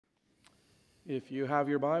If you have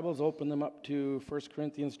your Bibles, open them up to 1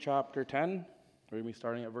 Corinthians chapter 10. We're going to be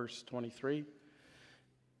starting at verse 23.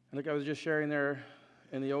 I think I was just sharing there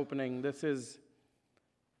in the opening, this is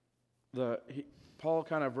Paul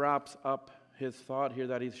kind of wraps up his thought here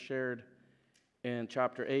that he's shared in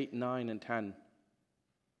chapter 8, 9, and 10.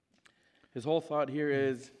 His whole thought here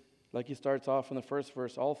is, like he starts off in the first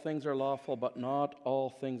verse, all things are lawful, but not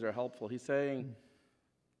all things are helpful. He's saying,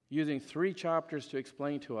 using 3 chapters to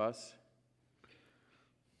explain to us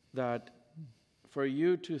that for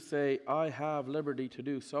you to say, I have liberty to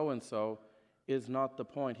do so-and-so, is not the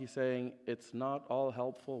point. He's saying it's not all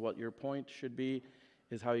helpful. What your point should be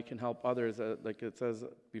is how you can help others. Like it says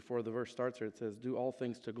before the verse starts here, it says, do all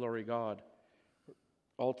things to glory God.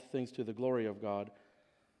 All things to the glory of God.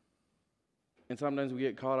 And sometimes we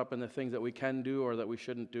get caught up in the things that we can do or that we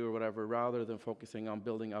shouldn't do or whatever, rather than focusing on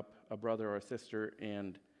building up a brother or a sister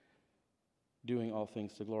and doing all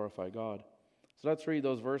things to glorify God. So let's read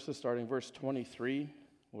those verses, starting verse 23.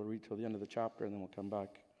 We'll read till the end of the chapter, and then we'll come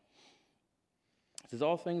back. It says,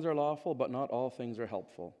 all things are lawful, but not all things are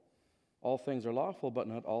helpful. All things are lawful, but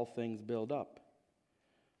not all things build up.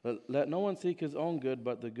 Let no one seek his own good,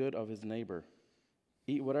 but the good of his neighbor.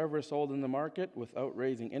 Eat whatever is sold in the market without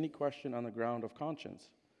raising any question on the ground of conscience.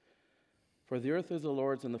 For the earth is the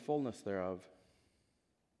Lord's and the fullness thereof.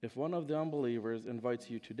 If one of the unbelievers invites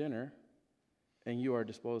you to dinner, and you are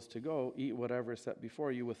disposed to go, eat whatever is set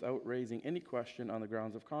before you without raising any question on the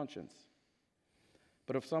grounds of conscience.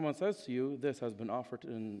 But if someone says to you, this has been offered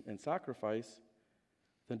in sacrifice,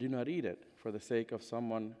 then do not eat it for the sake of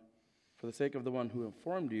the one who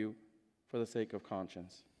informed you, for the sake of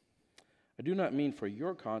conscience. I do not mean for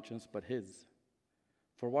your conscience, but his.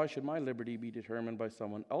 For why should my liberty be determined by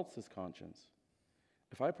someone else's conscience?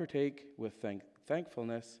 If I partake with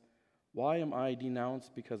thankfulness, why am I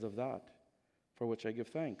denounced because of that, for which I give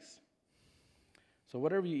thanks? So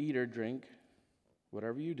whatever you eat or drink,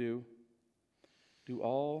 whatever you do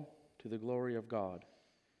all to the glory of God.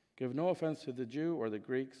 Give no offense to the Jew or the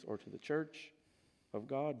Greeks or to the church of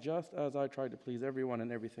God, just as I try to please everyone in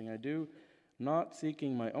everything I do, not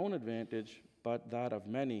seeking my own advantage, but that of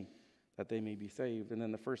many, that they may be saved. And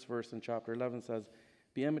then the first verse in chapter 11 says,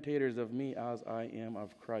 be imitators of me as I am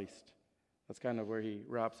of Christ. That's kind of where he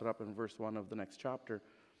wraps it up in verse 1 of the next chapter.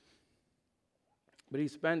 But he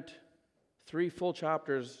spent 3 full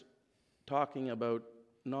chapters talking about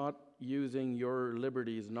not using your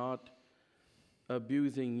liberties, not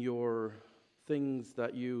abusing your things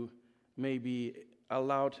that you may be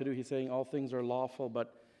allowed to do. He's saying all things are lawful,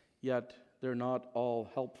 but yet they're not all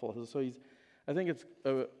helpful. So I think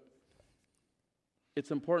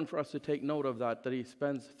it's important for us to take note of that he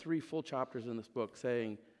spends 3 full chapters in this book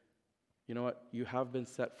saying, you know what, you have been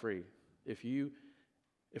set free.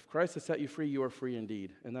 If Christ has set you free, you are free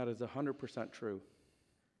indeed. And that is 100% true.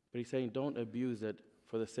 But he's saying don't abuse it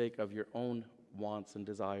for the sake of your own wants and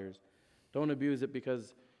desires. Don't abuse it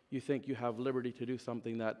because you think you have liberty to do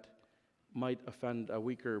something that might offend a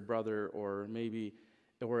weaker brother, or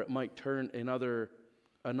it might turn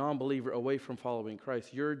a non-believer away from following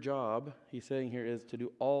Christ. Your job, he's saying here, is to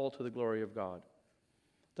do all to the glory of God.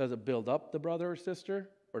 Does it build up the brother or sister,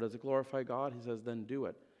 or does it glorify God? He says, then do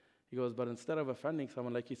it. He goes, but instead of offending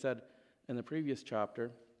someone, like he said in the previous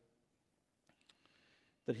chapter,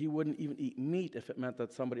 that he wouldn't even eat meat if it meant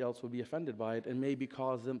that somebody else would be offended by it and maybe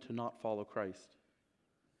cause them to not follow Christ.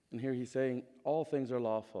 And here he's saying all things are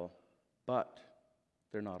lawful, but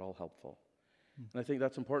they're not all helpful. And I think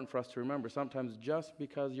that's important for us to remember. Sometimes just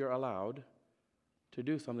because you're allowed to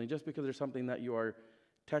do something, just because there's something that you are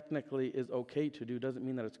technically is okay to do, doesn't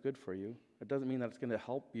mean that it's good for you. It doesn't mean that it's going to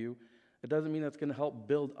help you. It doesn't mean that's going to help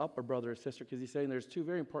build up a brother or sister, because he's saying there's 2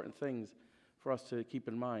 very important things for us to keep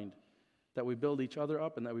in mind, that we build each other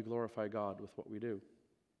up and that we glorify God with what we do.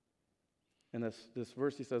 And this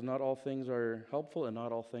verse, he says, not all things are helpful and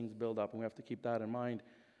not all things build up. And we have to keep that in mind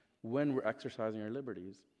when we're exercising our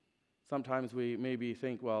liberties. Sometimes we maybe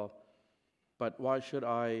think, well, but why should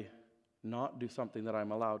I not do something that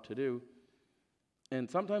I'm allowed to do? And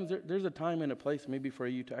sometimes there's a time and a place maybe for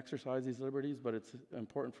you to exercise these liberties, but it's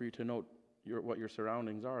important for you to note what your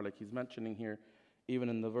surroundings are. Like he's mentioning here, even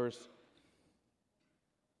in the verse,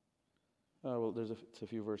 there's a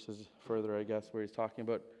few verses further, I guess, where he's talking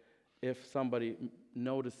about if somebody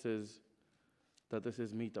notices that this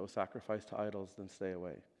is meat that was sacrificed to idols, then stay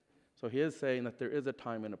away. So he is saying that there is a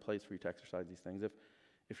time and a place for you to exercise these things.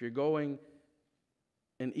 If you're going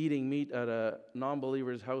and eating meat at a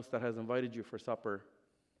non-believer's house that has invited you for supper,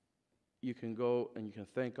 you can go and you can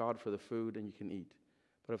thank God for the food and you can eat.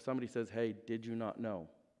 But if somebody says, hey, did you not know?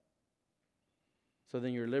 So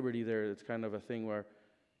then your liberty there, it's kind of a thing where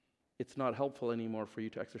it's not helpful anymore for you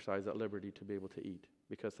to exercise that liberty to be able to eat,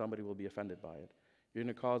 because somebody will be offended by it. You're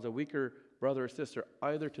going to cause a weaker brother or sister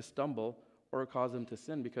either to stumble or cause them to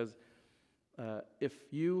sin, because if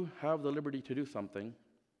you have the liberty to do something,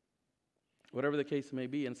 whatever the case may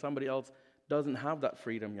be, and somebody else doesn't have that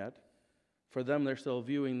freedom yet, for them they're still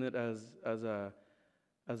viewing it as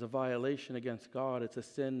a violation against God. It's a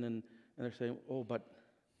sin, and they're saying, oh, but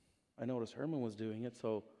I noticed Herman was doing it,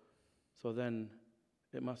 so then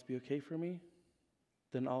it must be okay for me.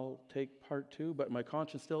 Then I'll take part too, but my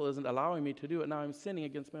conscience still isn't allowing me to do it. Now I'm sinning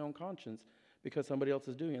against my own conscience because somebody else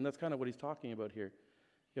is doing it. And that's kind of what he's talking about here.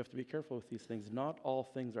 You have to be careful with these things. Not all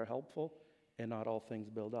things are helpful, and not all things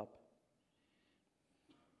build up.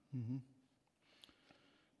 Mm-hmm.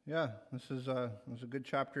 Yeah, this is a good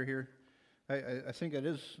chapter here. I think it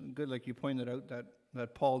is good, like you pointed out,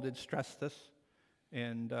 that Paul did stress this,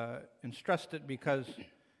 and stressed it because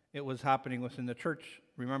it was happening within the church.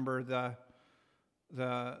 Remember,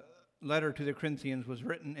 the letter to the Corinthians was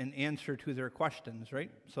written in answer to their questions,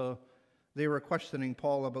 right? So they were questioning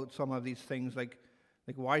Paul about some of these things, like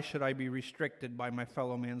why should I be restricted by my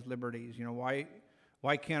fellow man's liberties? You know,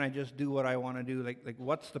 why can't I just do what I want to do? Like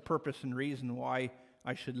what's the purpose and reason why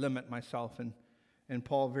I should limit myself? And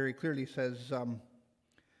Paul very clearly says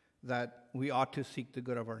that we ought to seek the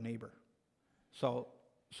good of our neighbor. So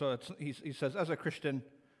he says, as a Christian,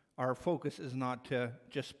 our focus is not to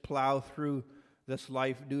just plow through this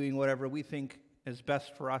life doing whatever we think is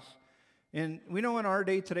best for us. And we know in our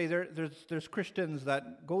day today there's Christians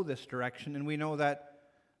that go this direction, and we know that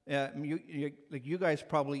you guys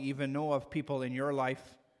probably even know of people in your life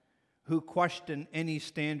who question any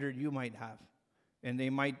standard you might have. And they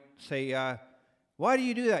might say, why do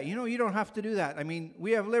you do that? You know, you don't have to do that. I mean,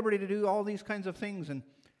 we have liberty to do all these kinds of things.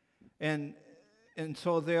 And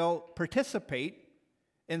so they'll participate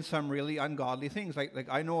in some really ungodly things. Like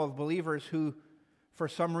I know of believers who, for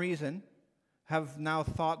some reason, have now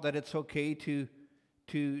thought that it's okay to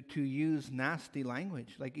use nasty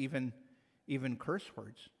language, like even curse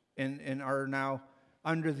words, and are now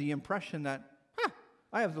under the impression that,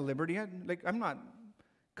 I have the liberty. I'm not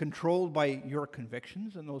controlled by your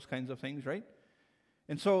convictions and those kinds of things, right?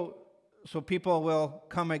 And so people will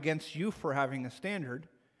come against you for having a standard,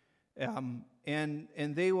 and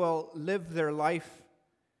they will live their life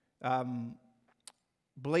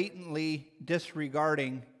blatantly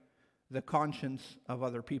disregarding the conscience of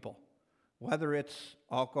other people, whether it's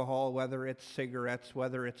alcohol, whether it's cigarettes,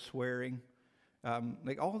 whether it's swearing,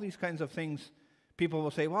 like all these kinds of things. People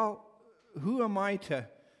will say, well, who am I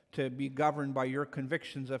to be governed by your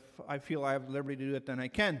convictions? If I feel I have liberty to do it, then I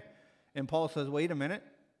can. And Paul says, wait a minute,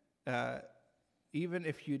 even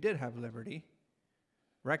if you did have liberty,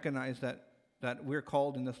 recognize that we're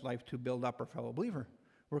called in this life to build up our fellow believer.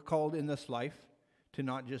 We're called in this life to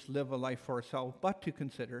not just live a life for ourselves, but to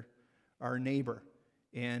consider our neighbor.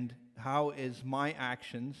 And how is my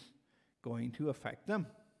actions going to affect them?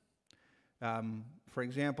 For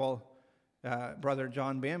example, Brother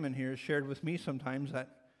John Bamman here shared with me sometimes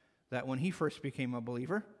that when he first became a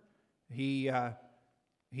believer, he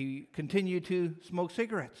continued to smoke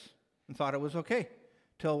cigarettes and thought it was okay,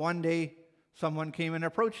 till one day someone came and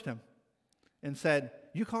approached him and said,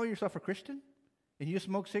 you call yourself a Christian and you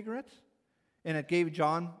smoke cigarettes? And it gave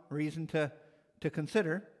John reason to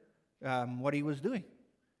consider what he was doing,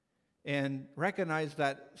 and recognize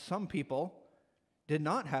that some people did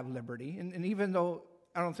not have liberty. And even though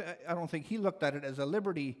I don't think he looked at it as a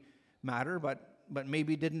liberty matter, but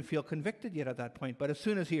maybe didn't feel convicted yet at that point. But as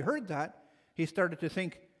soon as he heard that, he started to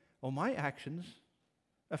think, oh, my actions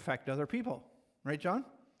affect other people. Right, John?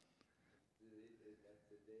 That's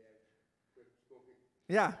the day I quit smoking.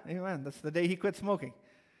 Yeah, amen. That's the day he quit smoking.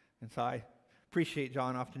 And so I appreciate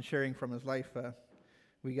John often sharing from his life.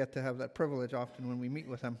 We get to have that privilege often when we meet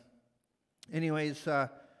with him. Anyways,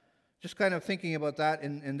 just kind of thinking about that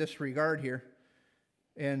in this regard here.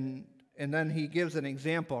 And then he gives an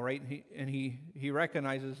example, right? He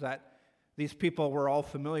recognizes that these people were all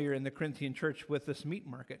familiar in the Corinthian church with this meat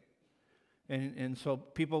market. And so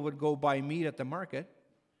people would go buy meat at the market,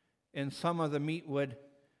 and some of the meat would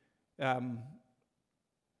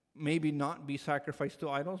maybe not be sacrificed to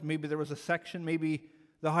idols. Maybe there was a section, maybe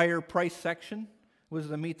the higher price section was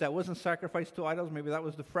the meat that wasn't sacrificed to idols. Maybe that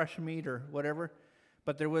was the fresh meat or whatever.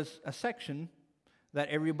 But there was a section that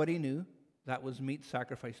everybody knew that was meat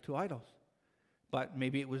sacrificed to idols. But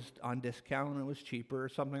maybe it was on discount and it was cheaper or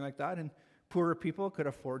something like that, and poorer people could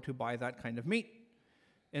afford to buy that kind of meat.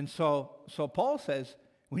 And so Paul says,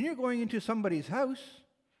 when you're going into somebody's house,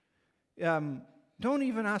 don't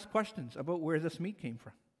even ask questions about where this meat came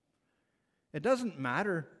from. It doesn't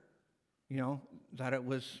matter, that it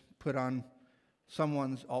was put on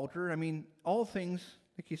someone's altar. I mean, all things,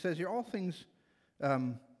 like he says here, all things,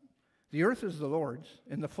 the earth is the Lord's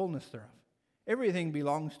and the fullness thereof. Everything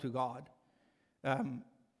belongs to God.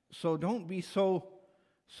 So don't be so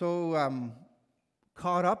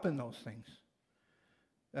caught up in those things.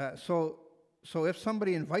 So if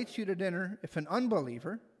somebody invites you to dinner, if an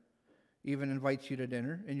unbeliever even invites you to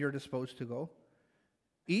dinner and you're disposed to go,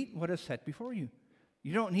 eat what is set before you.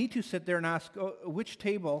 You don't need to sit there and ask, oh, which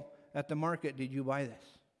table at the market did you buy this?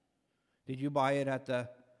 Did you buy it at the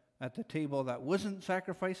table that wasn't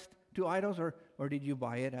sacrificed to idols, or did you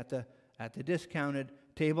buy it at the discounted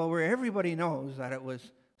table where everybody knows that it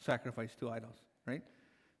was sacrificed to idols, right?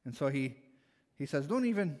 And so he says, don't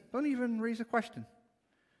even raise a question.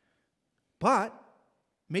 But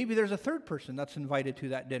maybe there's a third person that's invited to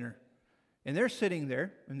that dinner, and they're sitting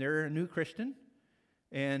there, and they're a new Christian,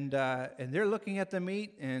 and they're looking at the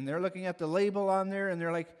meat, and they're looking at the label on there, and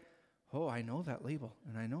they're like, oh, I know that label,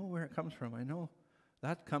 and I know where it comes from. I know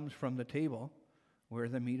that comes from the table where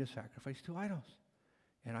the meat is sacrificed to idols.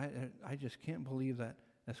 And I just can't believe that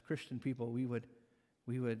as Christian people we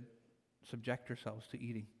would subject ourselves to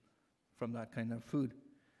eating from that kind of food.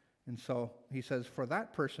 And so he says, for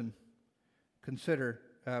that person, consider,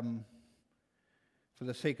 for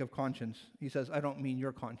the sake of conscience, he says, I don't mean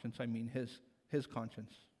your conscience, I mean his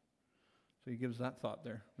conscience. So he gives that thought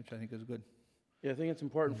there, which I think is good. Yeah, I think it's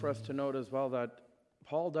important for us to note as well that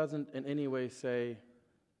Paul doesn't in any way say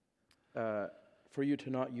for you to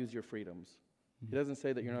not use your freedoms. He doesn't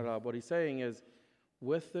say that you're not allowed. What he's saying is,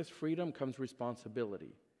 with this freedom comes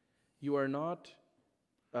responsibility. You are not,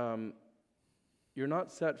 you're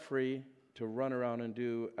not set free to run around and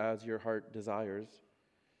do as your heart desires.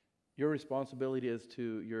 Your responsibility is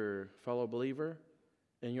to your fellow believer,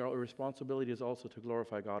 and your responsibility is also to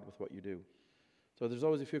glorify God with what you do. So there's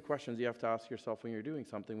always a few questions you have to ask yourself when you're doing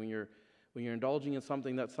something, when you're indulging in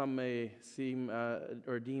something that some may seem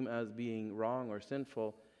or deem as being wrong or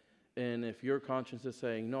sinful. And if your conscience is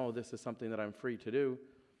saying, no, this is something that I'm free to do,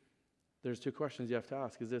 there's two questions you have to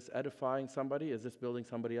ask. Is this edifying somebody? Is this building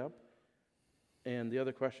somebody up? And the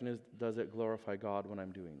other question is, does it glorify God when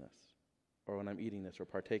I'm doing this, or when I'm eating this, or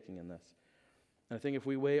partaking in this? And I think if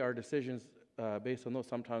we weigh our decisions based on those,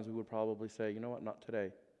 sometimes we would probably say, you know what, not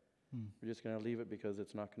today. We're just going to leave it because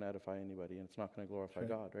it's not going to edify anybody, and it's not going to glorify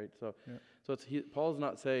God, right? So, so Paul's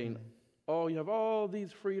not saying, oh, you have all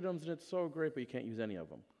these freedoms, and it's so great, but you can't use any of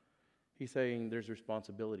them. He's saying there's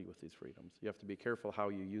responsibility with these freedoms. You have to be careful how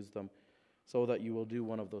you use them so that you will do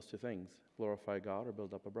one of those two things, glorify God or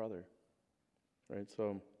build up a brother, right?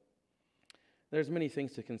 So there's many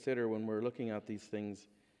things to consider when we're looking at these things.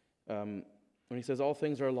 When he says all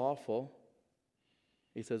things are lawful,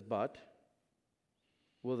 he says, but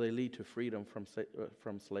will they lead to freedom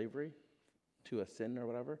from slavery, to a sin or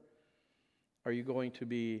whatever? Are you going to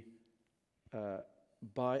be,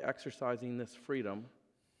 by exercising this freedom,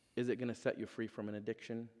 is it going to set you free from an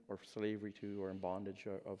addiction or slavery to, or in bondage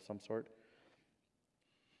of some sort?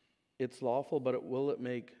 It's lawful, but will it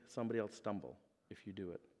make somebody else stumble if you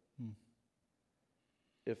do it?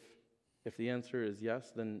 If the answer is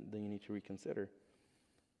yes, then you need to reconsider.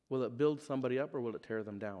 Will it build somebody up, or will it tear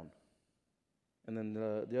them down? And then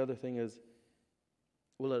the other thing is,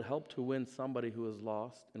 will it help to win somebody who is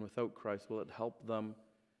lost and without Christ? Will it help them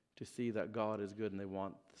to see that God is good and they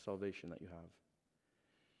want the salvation that you have?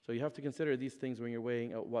 So you have to consider these things when you're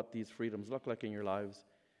weighing out what these freedoms look like in your lives.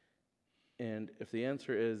 And if the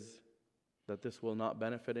answer is that this will not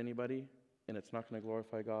benefit anybody and it's not going to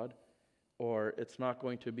glorify God, or it's not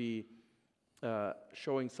going to be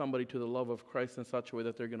showing somebody to the love of Christ in such a way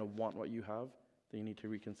that they're going to want what you have, then you need to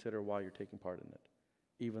reconsider why you're taking part in it,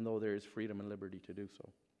 even though there is freedom and liberty to do so.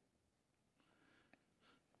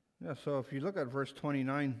 Yeah, so if you look at verse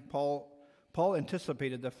 29, Paul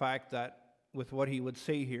anticipated the fact that with what he would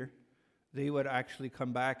say here, they would actually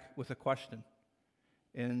come back with a question.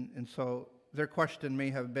 And so their question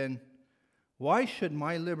may have been, why should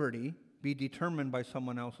my liberty be determined by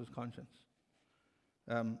someone else's conscience?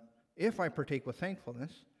 If I partake with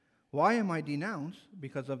thankfulness, why am I denounced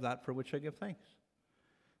because of that for which I give thanks?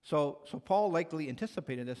 So Paul likely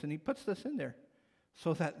anticipated this, and he puts this in there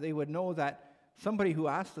so that they would know that somebody who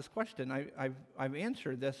asked this question, I've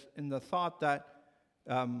answered this in the thought that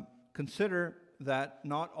consider that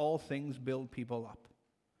not all things build people up.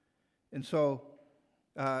 And so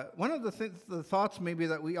one of the thoughts maybe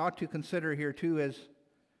that we ought to consider here too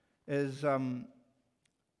is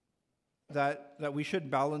that we should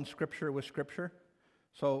balance Scripture with Scripture.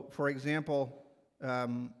 So, for example,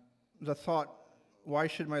 the thought, why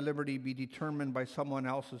should my liberty be determined by someone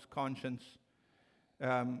else's conscience?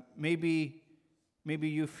 Maybe Maybe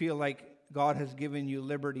you feel like God has given you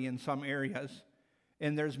liberty in some areas,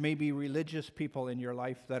 and there's maybe religious people in your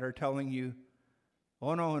life that are telling you,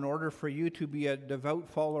 oh no, in order for you to be a devout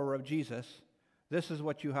follower of Jesus, this is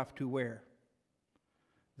what you have to wear.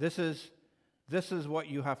 This is what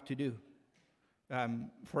you have to do.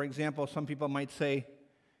 For example, some people might say,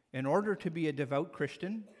 in order to be a devout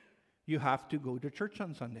Christian, you have to go to church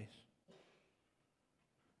on Sundays.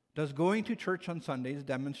 Does going to church on Sundays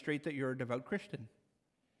demonstrate that you're a devout Christian?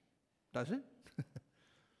 Does it?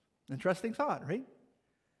 Interesting thought, right?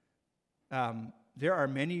 There are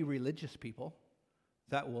many religious people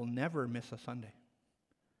that will never miss a Sunday.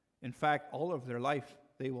 In fact, all of their life,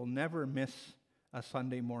 they will never miss a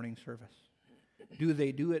Sunday morning service. Do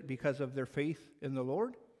they do it because of their faith in the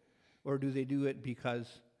Lord, or do they do it because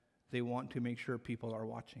they want to make sure people are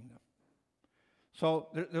watching them?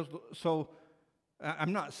 So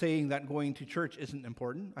I'm not saying that going to church isn't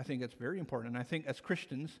important. I think it's very important. And I think as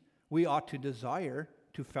Christians, we ought to desire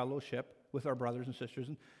to fellowship with our brothers and sisters.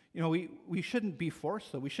 And we shouldn't be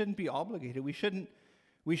forced, though. We shouldn't be obligated. We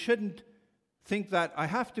shouldn't think that I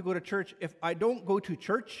have to go to church. If I don't go to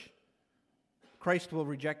church, Christ will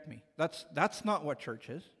reject me. That's not what church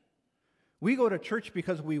is. We go to church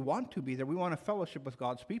because we want to be there. We want to fellowship with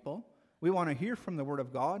God's people. We want to hear from the Word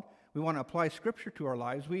of God. We want to apply Scripture to our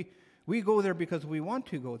lives. We go there because we want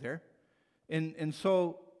to go there. And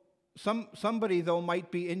so somebody, though, might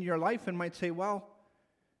be in your life and might say, well,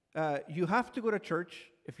 you have to go to church.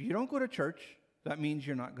 If you don't go to church, that means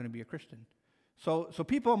you're not going to be a Christian. So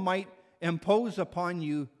people might impose upon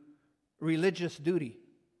you religious duty.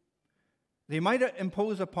 They might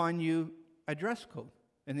impose upon you a dress code.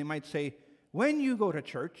 And they might say, when you go to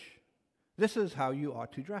church, this is how you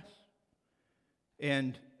ought to dress.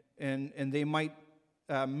 And they might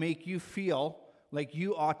make you feel like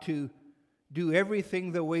you ought to do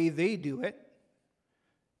everything the way they do it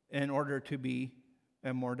in order to be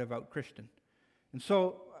a more devout Christian. And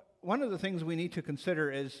so one of the things we need to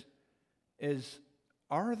consider is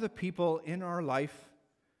are the people in our life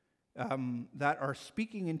that are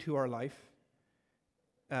speaking into our life,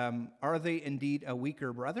 are they indeed a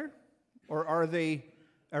weaker brother? Or are they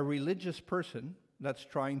a religious person that's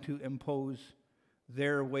trying to impose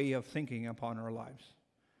their way of thinking upon our lives?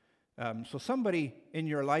 So somebody in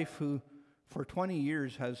your life who for 20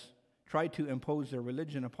 years has tried to impose their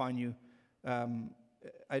religion upon you,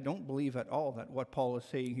 I don't believe at all that what Paul is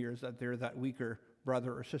saying here is that they're that weaker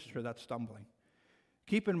brother or sister that's stumbling.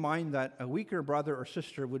 Keep in mind that a weaker brother or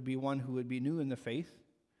sister would be one who would be new in the faith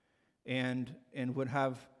and would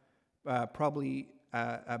have probably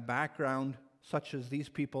a background such as these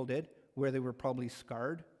people did, where they were probably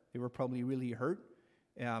scarred, they were probably really hurt,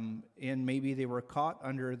 and maybe they were caught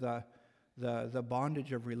under the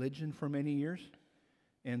bondage of religion for many years.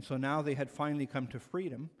 And so now they had finally come to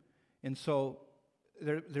freedom. And so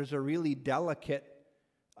there's a really delicate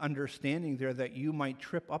understanding there that you might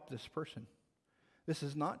trip up this person. This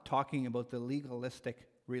is not talking about the legalistic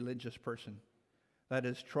religious person that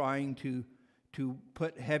is trying to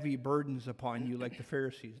put heavy burdens upon you like the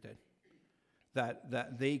Pharisees did,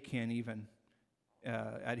 that they can't even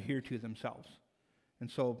adhere to themselves. And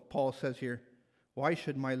so Paul says here, why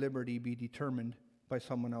should my liberty be determined by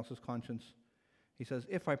someone else's conscience? He says,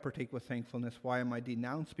 if I partake with thankfulness, why am I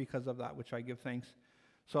denounced because of that which I give thanks?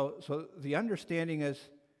 So the understanding is,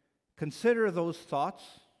 consider those thoughts.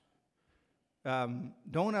 Don't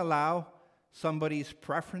allow somebody's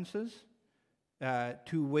preferences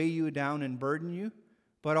to weigh you down and burden you,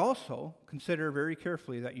 but also consider very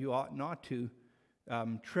carefully that you ought not to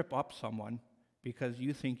trip up someone because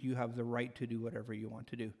you think you have the right to do whatever you want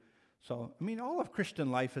to do. So, I mean, all of Christian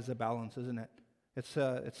life is a balance, isn't it?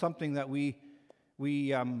 It's something that we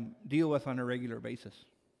deal with on a regular basis.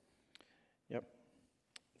 Yep,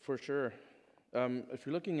 for sure. If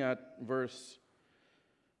you're looking at verse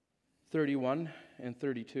 31 and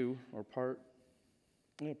 32, or part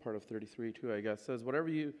of 33 too, I guess, says, whether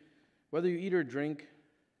you eat or drink,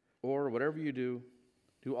 or whatever you do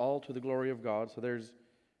all to the glory of God. So there's,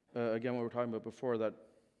 again, what we were talking about before, that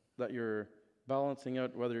you're balancing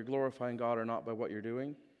out whether you're glorifying God or not by what you're doing.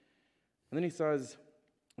 And then he says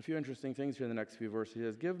a few interesting things here in the next few verses. He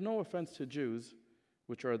says, give no offense to Jews,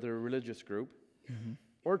 which are the religious group,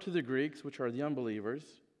 or to the Greeks, which are the unbelievers,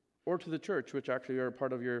 or to the church, which actually are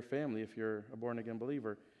part of your family if you're a born-again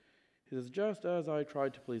believer. He says, just as I try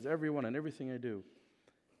to please everyone in everything I do.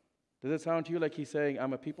 Does it sound to you like he's saying,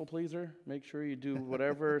 I'm a people pleaser? Make sure you do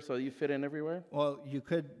whatever so you fit in everywhere? Well, you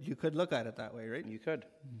could look at it that way, right? You could.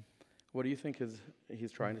 What do you think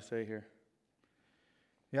he's trying to say here?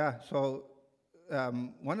 Yeah, so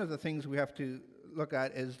one of the things we have to look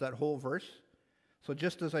at is that whole verse. So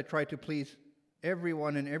just as I try to please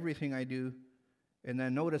everyone in everything I do, and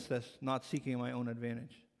then notice this, not seeking my own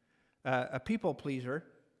advantage. A people pleaser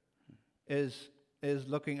is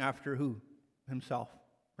looking after who? Himself,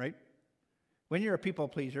 right? When you're a people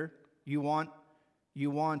pleaser, you want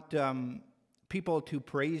people to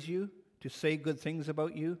praise you, to say good things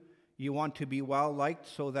about you. You want to be well liked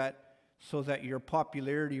so that your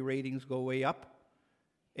popularity ratings go way up.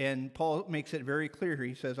 And Paul makes it very clear here.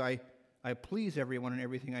 He says, I please everyone in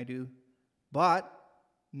everything I do, but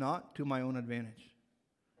not to my own advantage.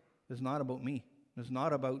 It's not about me. It's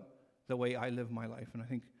not about the way I live my life. And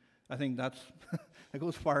I think that's that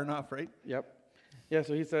goes far enough, right? Yep. Yeah,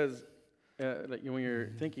 so he says, like when you're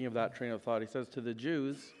thinking of that train of thought, he says to the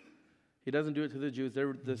Jews, he doesn't do it to the Jews.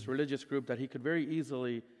 They're this religious group that he could very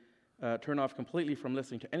easily turn off completely from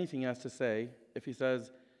listening to anything he has to say. If he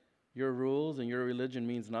says, your rules and your religion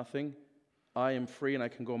means nothing, I am free and I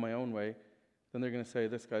can go my own way, then they're going to say,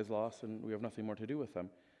 this guy's lost and we have nothing more to do with them.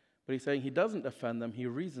 But he's saying he doesn't offend them, he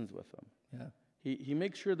reasons with them. Yeah. He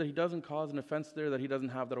makes sure that he doesn't cause an offense there, that he doesn't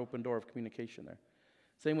have that open door of communication there.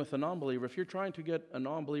 Same with a non-believer. If you're trying to get a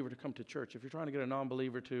non-believer to come to church, if you're trying to get a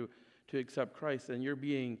non-believer to accept Christ, and you're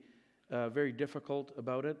being very difficult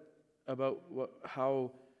about it, about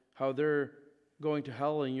how they're going to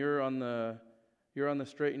hell, and you're on the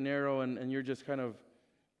straight and narrow, and you're just kind of,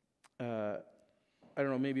 I don't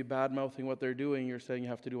know, maybe bad-mouthing what they're doing, you're saying you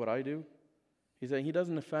have to do what I do. He's saying he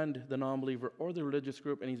doesn't offend the non-believer or the religious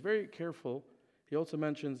group, and he's very careful. He also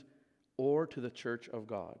mentions, or to the church of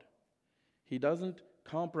God. He doesn't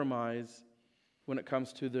compromise when it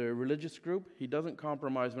comes to the religious group. He doesn't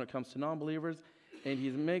compromise when it comes to non-believers. And he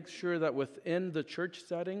makes sure that within the church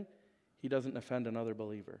setting, he doesn't offend another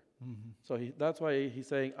believer. Mm-hmm. So that's why he's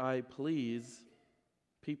saying, I please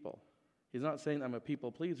people. He's not saying I'm a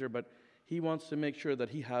people pleaser, but he wants to make sure that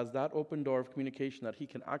he has that open door of communication, that he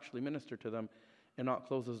can actually minister to them and not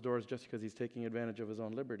close his doors just because he's taking advantage of his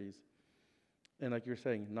own liberties. And like you're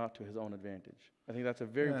saying, not to his own advantage. I think that's a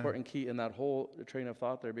very important key in that whole train of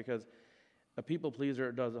thought there, because a people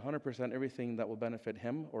pleaser does 100% everything that will benefit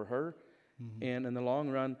him or her. Mm-hmm. And in the long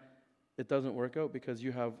run, it doesn't work out because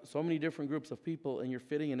you have so many different groups of people and you're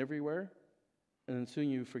fitting in everywhere. And then soon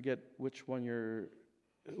you forget which one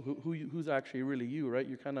who's actually really you, right?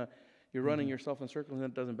 You're running yourself in circles and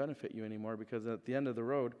it doesn't benefit you anymore, because at the end of the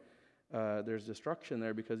road, there's destruction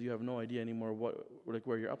there because you have no idea anymore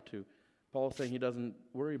where you're up to. Paul's saying he doesn't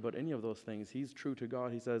worry about any of those things. He's true to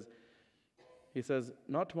God. He says,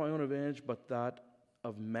 not to my own advantage, but that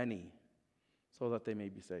of many, so that they may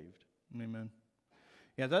be saved. Amen.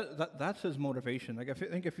 Yeah, that's his motivation. Like, I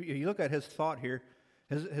think if you look at his thought here,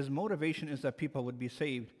 his motivation is that people would be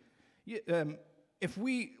saved. If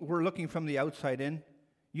we were looking from the outside in,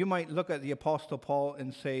 you might look at the Apostle Paul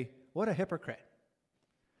and say, what a hypocrite.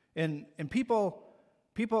 And people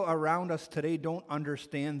around us today don't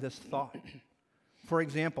understand this thought. For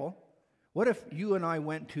example, what if you and I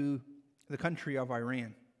went to the country of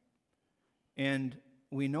Iran, and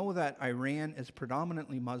we know that Iran is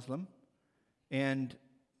predominantly Muslim, and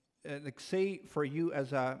like say for you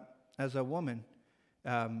as a woman,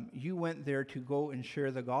 you went there to go and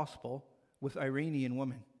share the gospel with Iranian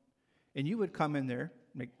women, and you would come in there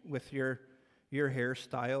like, with your hair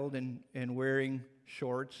styled and wearing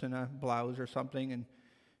shorts and a blouse or something,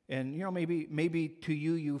 and you know, maybe to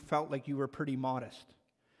you felt like you were pretty modest.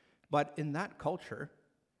 But in that culture,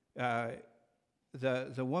 the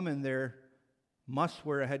woman there must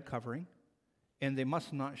wear a head covering, and they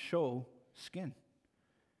must not show skin.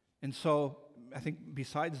 And so, I think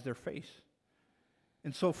besides their face.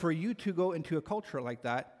 And so for you to go into a culture like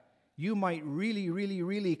that, you might really, really,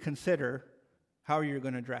 really consider how you're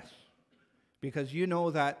going to dress. Because you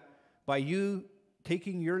know that by you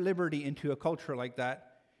taking your liberty into a culture like that,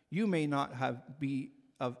 you may not be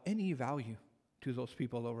of any value to those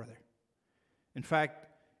people over there. In fact,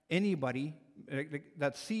 anybody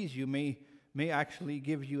that sees you may actually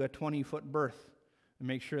give you a 20-foot berth and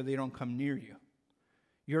make sure they don't come near you.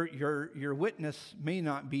 Your witness may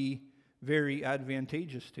not be very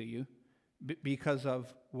advantageous to you because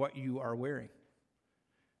of what you are wearing,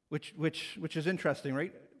 which is interesting,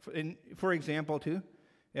 right? For example, too,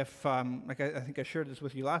 if like I think I shared this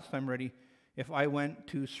with you last time already. If I went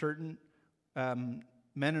to certain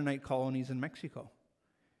Mennonite colonies in Mexico,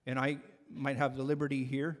 and I might have the liberty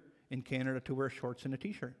here in Canada to wear shorts and a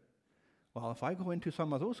t-shirt. Well, if I go into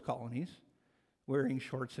some of those colonies wearing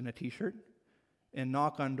shorts and a t-shirt and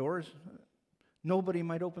knock on doors, nobody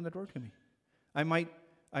might open the door to me. I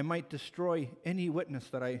might destroy any witness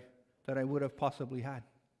that I would have possibly had.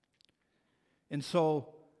 And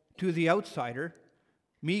so, to the outsider,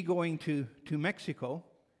 Me going to Mexico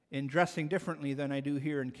and dressing differently than I do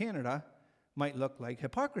here in Canada might look like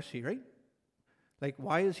hypocrisy, right? Like,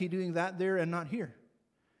 why is he doing that there and not here?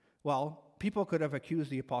 Well, people could have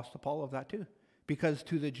accused the Apostle Paul of that too, because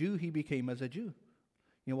to the Jew he became as a Jew.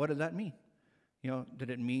 You know, what did that mean? You know, did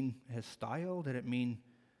it mean his style? Did it mean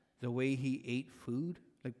the way he ate food?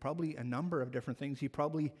 Like, probably a number of different things. He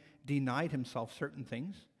probably denied himself certain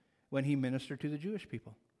things when he ministered to the Jewish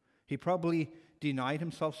people. He probably denied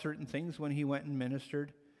himself certain things when he went and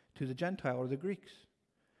ministered to the Gentile or the Greeks.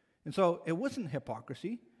 And so it wasn't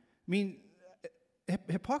hypocrisy. I mean,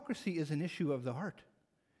 hypocrisy is an issue of the heart.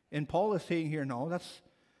 And Paul is saying here, no,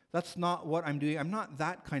 that's not what I'm doing. I'm not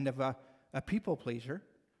that kind of a people pleaser.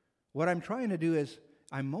 What I'm trying to do is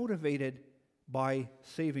I'm motivated by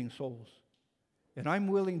saving souls. And I'm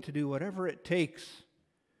willing to do whatever it takes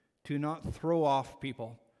to not throw off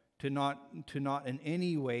people, to not in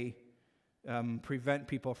any way prevent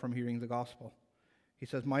people from hearing the gospel. He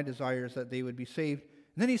says, my desire is that they would be saved.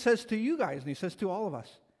 And then he says to you guys, and he says to all of us,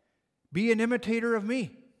 be an imitator of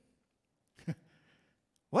me.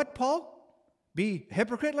 What, Paul? Be a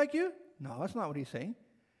hypocrite like you? No, that's not what he's saying.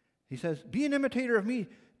 He says, be an imitator of me,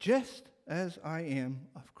 just as I am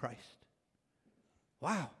of Christ.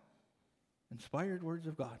 Wow. Inspired words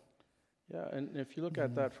of God. Yeah, and if you look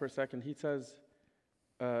at that for a second, he says,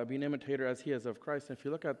 be an imitator as he is of Christ. And if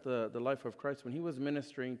you look at the life of Christ, when he was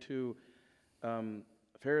ministering to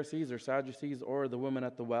Pharisees or Sadducees or the woman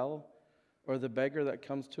at the well or the beggar that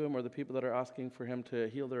comes to him or the people that are asking for him to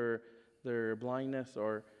heal their blindness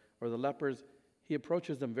or the lepers, he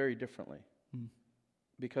approaches them very differently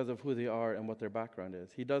because of who they are and what their background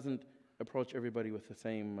is. He doesn't approach everybody with the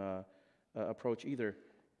same approach either.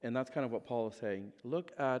 And that's kind of what Paul is saying.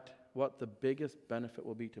 Look at what the biggest benefit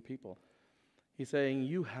will be to people. He's saying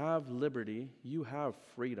you have liberty, you have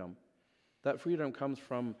freedom. That freedom comes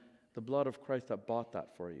from the blood of Christ that bought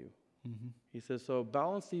that for you. Mm-hmm. He says, so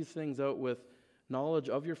balance these things out with knowledge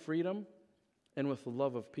of your freedom and with the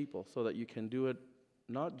love of people so that you can do it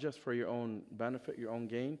not just for your own benefit, your own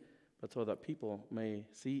gain, but so that people may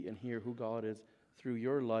see and hear who God is through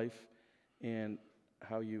your life and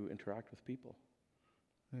how you interact with people.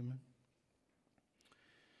 Amen.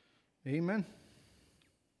 Amen.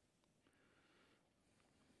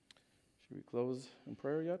 Should we close in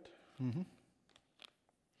prayer yet? Mm-hmm.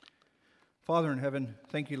 Father in heaven,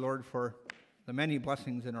 thank you, Lord, for the many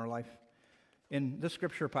blessings in our life. In this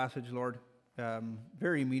scripture passage, Lord,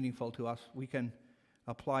 very meaningful to us. We can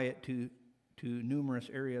apply it to numerous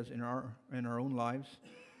areas in our own lives.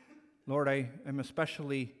 Lord, I am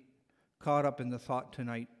especially caught up in the thought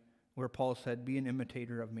tonight where Paul said, be an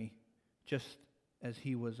imitator of me, just as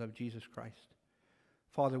he was of Jesus Christ.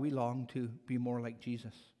 Father, we long to be more like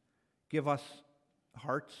Jesus. Give us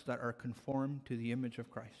hearts that are conformed to the image of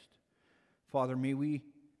Christ. Father, may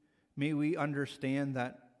we understand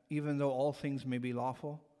that even though all things may be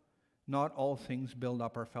lawful, not all things build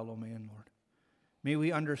up our fellow man, Lord. May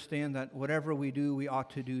we understand that whatever we do, we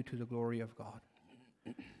ought to do to the glory of God.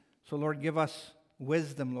 So, Lord, give us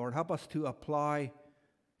wisdom, Lord. Help us to apply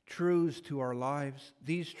truths to our lives.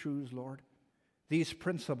 These truths, Lord, these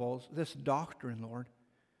principles, this doctrine, Lord,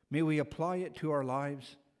 may we apply it to our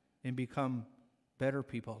lives and become better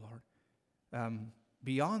people, Lord.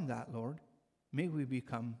 Beyond that, Lord, may we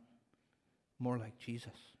become more like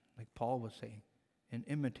Jesus, like Paul was saying, an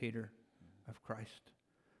imitator of Christ.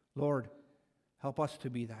 Lord, help us to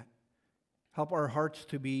be that. Help our hearts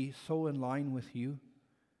to be so in line with you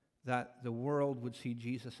that the world would see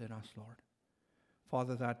Jesus in us, Lord.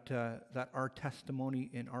 Father, that our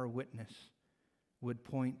testimony and our witness would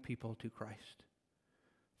point people to Christ.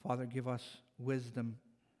 Father, give us wisdom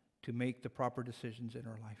to make the proper decisions in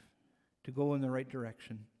our life, to go in the right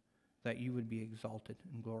direction, that you would be exalted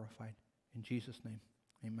and glorified. In Jesus' name,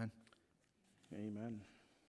 amen. Amen.